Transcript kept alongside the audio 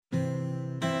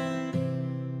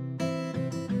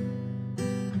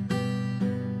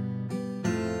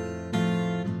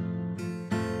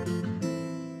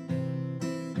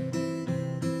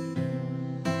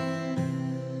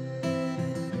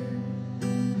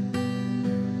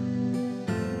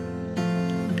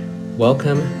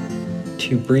Welcome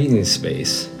to Breathing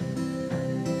Space.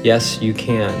 Yes, you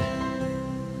can.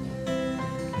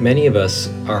 Many of us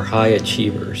are high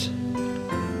achievers.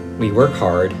 We work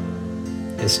hard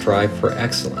and strive for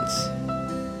excellence.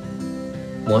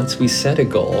 Once we set a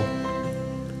goal,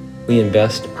 we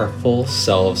invest our full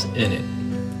selves in it.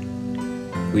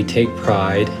 We take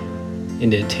pride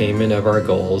in the attainment of our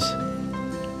goals,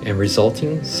 and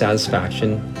resulting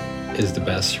satisfaction is the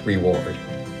best reward.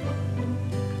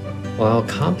 While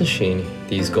accomplishing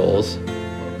these goals,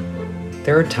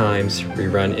 there are times we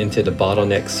run into the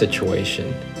bottleneck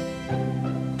situation.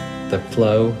 The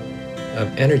flow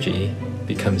of energy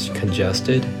becomes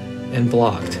congested and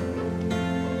blocked.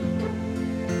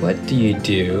 What do you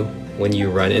do when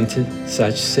you run into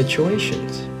such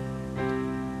situations?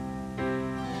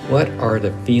 What are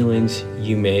the feelings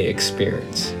you may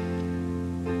experience?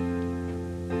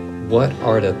 What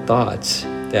are the thoughts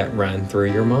that run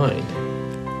through your mind?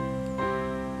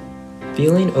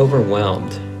 Feeling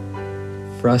overwhelmed,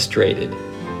 frustrated,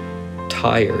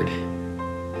 tired,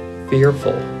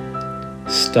 fearful,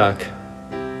 stuck,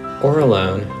 or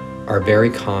alone are very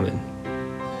common.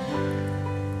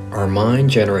 Our mind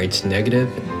generates negative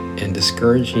and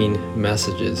discouraging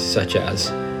messages such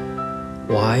as,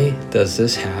 "Why does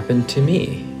this happen to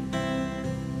me?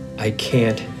 I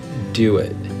can't do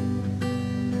it.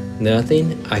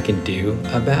 Nothing I can do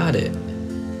about it.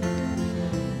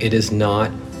 It is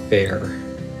not fair,"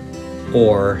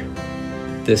 or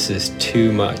 "This is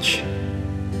too much."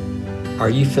 Are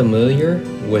you familiar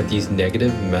with these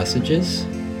negative messages?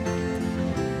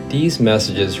 These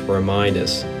messages remind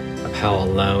us of how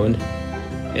alone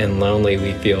and lonely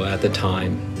we feel at the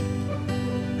time.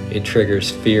 It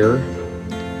triggers fear,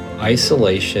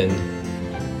 isolation,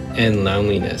 and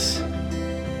loneliness.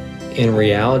 In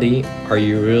reality, are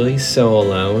you really so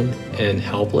alone and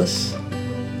helpless?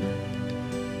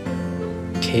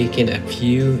 Taking a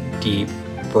few deep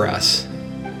breaths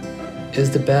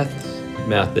is the best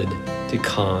method to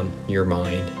calm your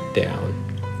mind down.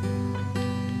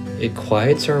 It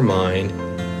quiets our mind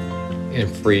and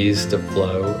frees the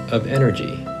flow of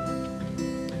energy.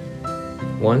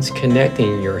 Once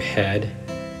connecting your head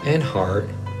and heart,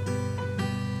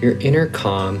 your inner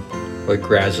calm will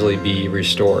gradually be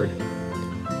restored.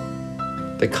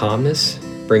 The calmness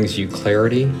brings you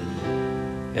clarity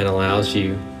and allows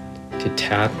you to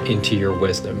tap into your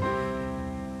wisdom.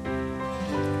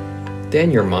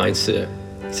 Then your mindset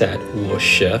will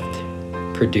shift,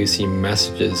 producing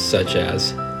messages such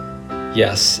as,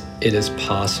 "Yes, it is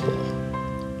possible.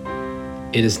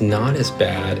 It is not as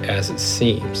bad as it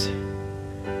seems.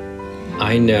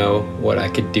 I know what I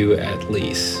could do at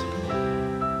least.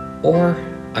 Or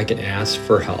I can ask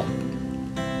for help."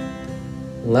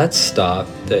 Let's stop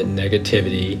the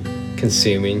negativity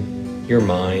consuming your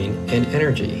mind and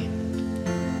energy.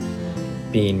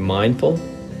 Being mindful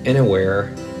and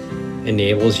aware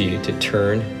enables you to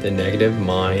turn the negative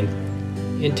mind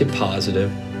into positive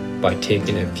by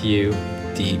taking a few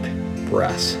deep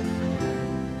breaths.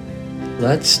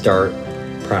 Let's start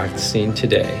practicing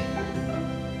today.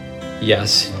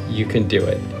 Yes, you can do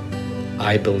it.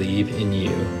 I believe in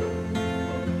you.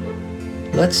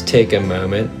 Let's take a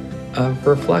moment of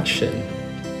reflection.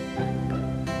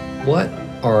 What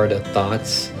are the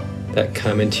thoughts that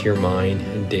come into your mind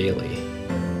daily?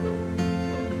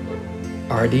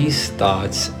 Are these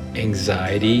thoughts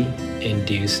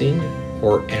anxiety-inducing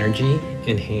or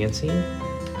energy-enhancing?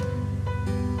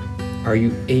 Are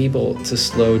you able to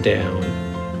slow down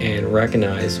and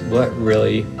recognize what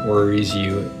really worries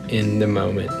you in the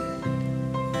moment?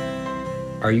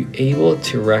 Are you able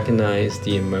to recognize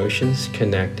the emotions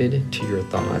connected to your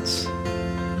thoughts?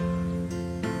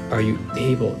 Are you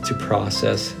able to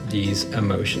process these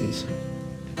emotions?